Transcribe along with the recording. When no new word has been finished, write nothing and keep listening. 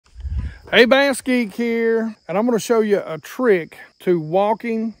Hey, BassGeek here, and I'm going to show you a trick to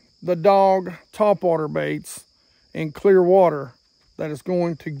walking the dog topwater baits in clear water that is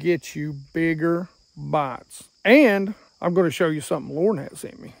going to get you bigger bites. And I'm going to show you something Lornette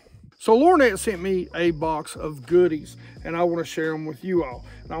sent me. So Lornette sent me a box of goodies, and I want to share them with you all.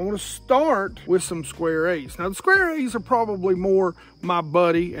 And I want to start with some square A's. Now, the square A's are probably more my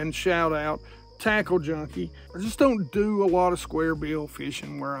buddy and shout out tackle junkie. I just don't do a lot of square bill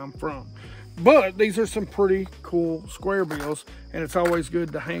fishing where I'm from. But these are some pretty cool square bills, and it's always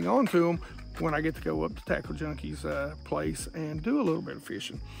good to hang on to them when I get to go up to Tackle Junkie's place and do a little bit of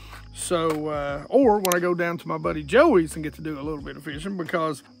fishing. So, or when I go down to my buddy Joey's and get to do a little bit of fishing,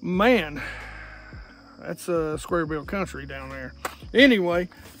 because man, that's a square bill country down there. Anyway,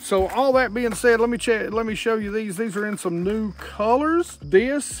 so all that being said, let me show you these. These are in some new colors.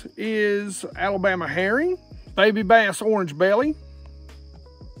 This is Alabama herring, baby bass orange belly,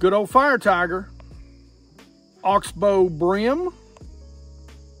 good old fire tiger, oxbow brim,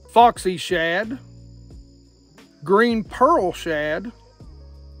 foxy shad, green pearl shad.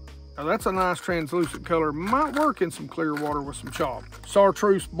 Now that's a nice translucent color. Might work in some clear water with some chalk.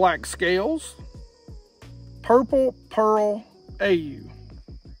 Chartreuse black scales, purple pearl AU,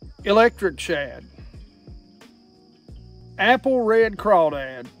 electric shad, apple red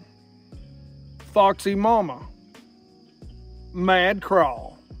crawdad, foxy mama, mad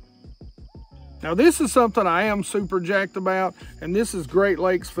crawl. Now this is something I am super jacked about, and this is Great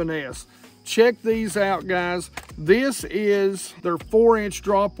Lakes Finesse. Check these out, guys. This is their 4-inch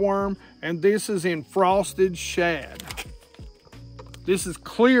drop worm, and this is in frosted shad. This is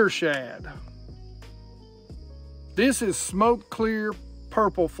clear shad. This is smoke clear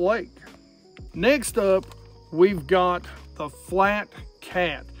purple flake. Next up, we've got the flat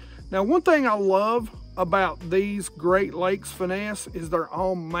cat. Now, one thing I love about these Great Lakes Finesse is they're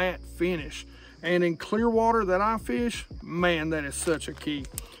all matte finish. And in clear water that I fish, man, that is such a key.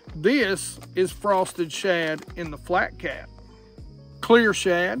 This is frosted shad in the flat cat. Clear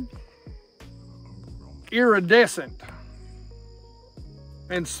shad, iridescent,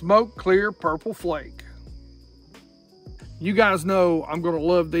 and smoke clear purple flake. You guys know I'm gonna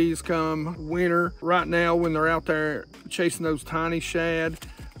love these come winter. Right now when they're out there chasing those tiny shad,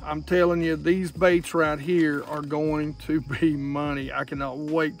 I'm telling you, these baits right here are going to be money. I cannot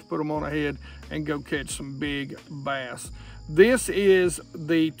wait to put them on ahead and go catch some big bass. This is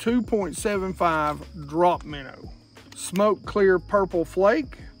the 2.75 drop minnow. Smoke clear purple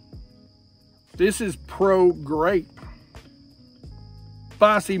flake. This is pro grape.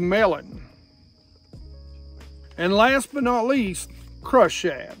 Spicy melon. And last but not least, crush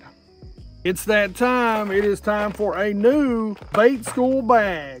shad. It's that time. It is time for a new bait school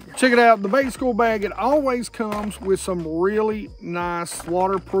bag. Check it out, the bait school bag, it always comes with some really nice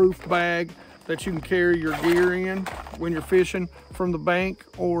waterproof bag that you can carry your gear in when you're fishing from the bank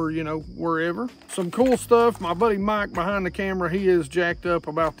or, you know, wherever. Some cool stuff. My buddy Mike behind the camera, he is jacked up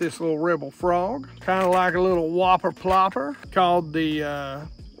about this little Rebel frog. Kind of like a little whopper plopper called the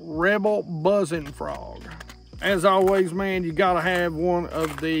Rebel buzzing frog. As always, man, you gotta have one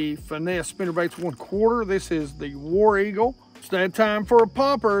of the Finesse spinnerbaits 1/4. This is the War Eagle. It's that time for a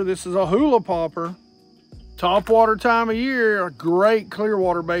popper. This is a hula popper. Topwater time of year, a great clear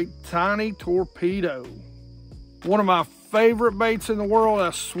water bait, tiny torpedo. One of my favorite baits in the world,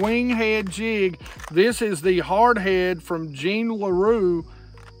 a swing head jig. This is the hard head from Jean LaRue.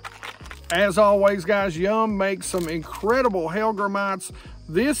 As always, guys, Yum makes some incredible Hellgrammites.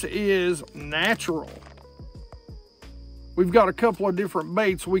 This is natural. We've got a couple of different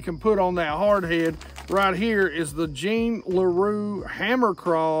baits we can put on that hard head. Right here is the Jean LaRue Hammer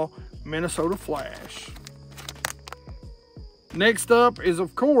Crawl Minnesota Flash. Next up is,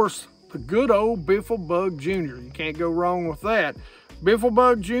 of course, the good old Biffle Bug Jr. You can't go wrong with that. Biffle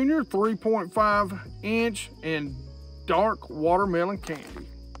Bug Jr. 3.5 inch and dark watermelon candy.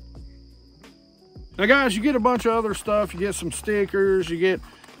 Now, guys, you get a bunch of other stuff. You get some stickers. You get,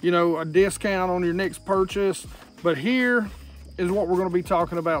 you know, a discount on your next purchase. But here is what we're going to be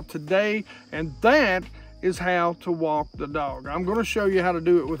talking about today, and that is how to walk the dog. I'm going to show you how to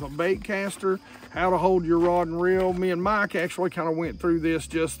do it with a bait caster, how to hold your rod and reel. Me and Mike actually kind of went through this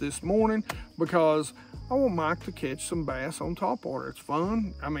just this morning because I want Mike to catch some bass on topwater. It's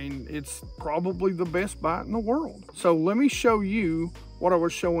fun. I mean, it's probably the best bite in the world. So let me show you what I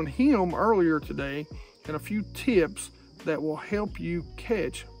was showing him earlier today and a few tips that will help you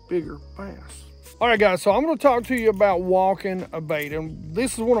catch bigger bass. All right, guys, so I'm going to talk to you about walking a bait, and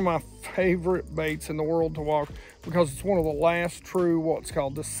this is one of my favorite baits in the world to walk because it's one of the last true what's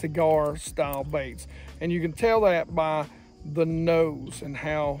called the cigar style baits, and you can tell that by the nose and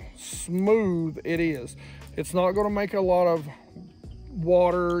how smooth it is. It's not going to make a lot of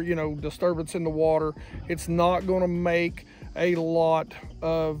water, you know, disturbance in the water. It's not going to make a lot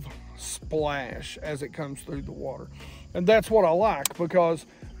of splash as it comes through the water. And that's what I like, because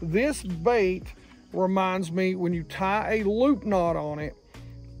this bait reminds me, when you tie a loop knot on it,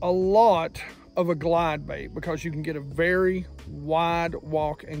 a lot of a glide bait, because you can get a very wide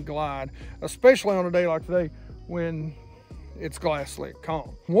walk and glide, especially on a day like today when it's glass slick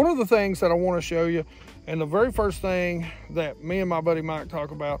calm. One of the things that I want to show you, and the very first thing that me and my buddy Mike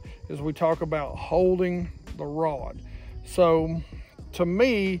talk about, is we talk about holding the rod. So to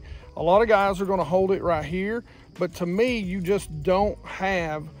me, a lot of guys are going to hold it right here, but to me, you just don't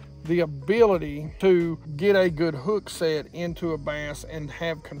have the ability to get a good hook set into a bass and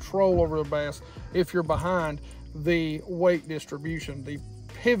have control over the bass if you're behind the weight distribution, the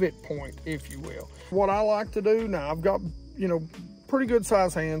pivot point, if you will. What I like to do now, I've got, you know, pretty good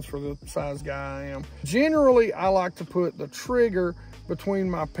size hands for the size guy I am. Generally, I like to put the trigger between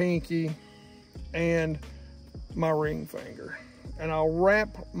my pinky and my ring finger, and I'll wrap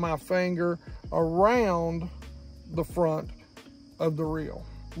my finger around the front of the reel.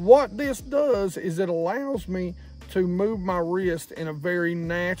 What this does is it allows me to move my wrist in a very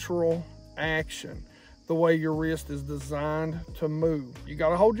natural action, the way your wrist is designed to move. You got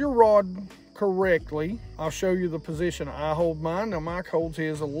to hold your rod correctly. I'll show you the position I hold mine. Now Mike holds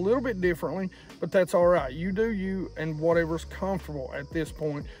his a little bit differently, but that's all right. You do you, and whatever's comfortable at this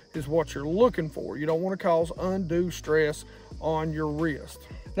point is what you're looking for. You don't want to cause undue stress on your wrist.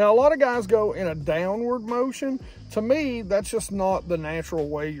 Now, a lot of guys go in a downward motion. To me, that's just not the natural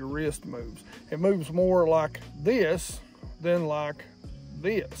way your wrist moves. It moves more like this than like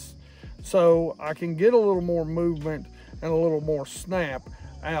this. So I can get a little more movement and a little more snap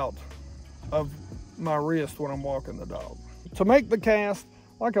out of my wrist when I'm walking the dog. To make the cast,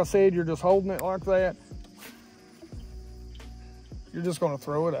 like I said, you're just holding it like that. You're just going to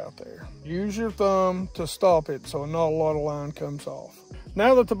throw it out there. Use your thumb to stop it so not a lot of line comes off.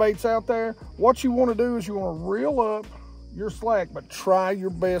 Now that the bait's out there, what you want to do is you want to reel up your slack, but try your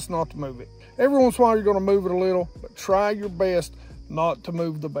best not to move it. Every once in a while you're going to move it a little, but try your best not to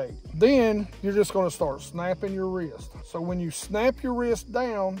move the bait. Then you're just going to start snapping your wrist. So when you snap your wrist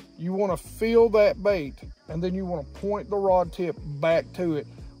down, you want to feel that bait, and then you want to point the rod tip back to it,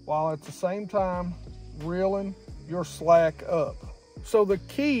 while at the same time reeling your slack up. So the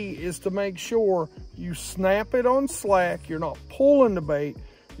key is to make sure you snap it on slack. You're not pulling the bait,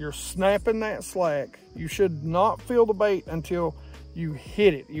 you're snapping that slack. You should not feel the bait until you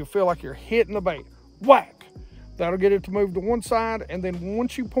hit it. You feel like you're hitting the bait. Whack! That'll get it to move to one side, and then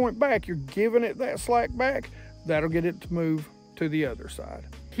once you point back, you're giving it that slack back. That'll get it to move to the other side.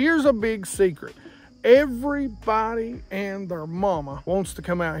 Here's a big secret. Everybody and their mama wants to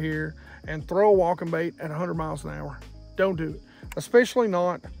come out here and throw a walking bait at 100 miles an hour. Don't do it. Especially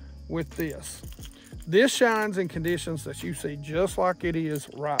not with this. This shines in conditions that you see just like it is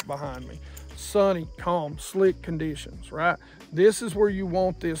right behind me. Sunny, calm, slick conditions, right? This is where you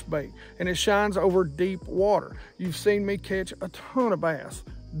want this bait. And it shines over deep water. You've seen me catch a ton of bass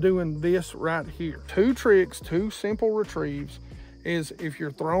doing this right here. Two tricks, two simple retrieves, is if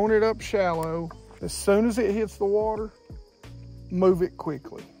you're throwing it up shallow, as soon as it hits the water, move it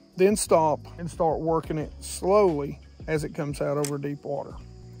quickly. Then stop and start working it slowly as it comes out over deep water.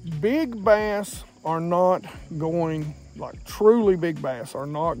 Big bass are not going, like truly big bass, are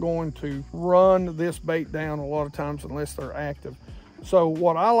not going to run this bait down a lot of times unless they're active. So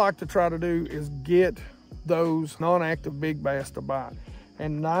what I like to try to do is get those non-active big bass to bite.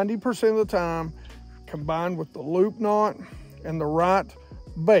 And 90% of the time, combined with the loop knot and the right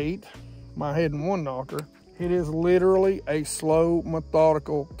bait, my Heddon OneKnocker, it is literally a slow,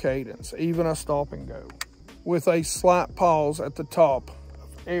 methodical cadence, even a stop and go, with a slight pause at the top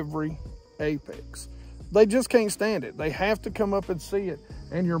of every apex. They just can't stand it. They have to come up and see it,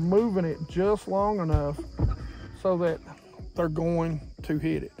 and you're moving it just long enough so that they're going to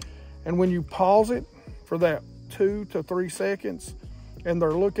hit it. And when you pause it for that 2 to 3 seconds and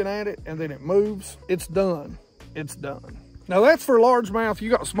they're looking at it and then it moves, it's done. It's done. Now that's for largemouth. You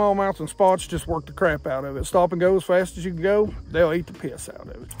got smallmouth and spots, just work the crap out of it. Stop and go as fast as you can go. They'll eat the piss out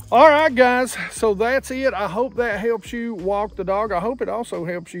of it. All right, guys, so that's it. I hope that helps you walk the dog. I hope it also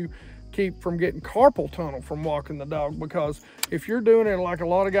helps you keep from getting carpal tunnel from walking the dog, because if you're doing it like a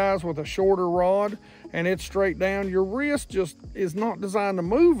lot of guys with a shorter rod and it's straight down, your wrist just is not designed to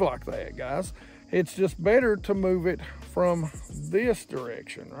move like that, guys. It's just better to move it from this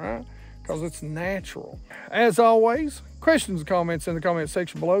direction, right? Because it's natural. As always, questions and comments in the comment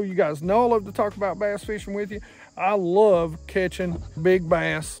section below. You guys know I love to talk about bass fishing with you. I love catching big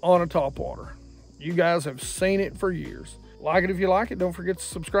bass on a topwater. You guys have seen it for years. Like it if you like it. Don't forget to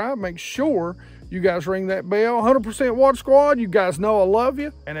subscribe. Make sure you guys ring that bell. 100% Water Squad, you guys know I love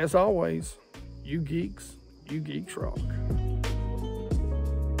you. And as always, you geeks rock.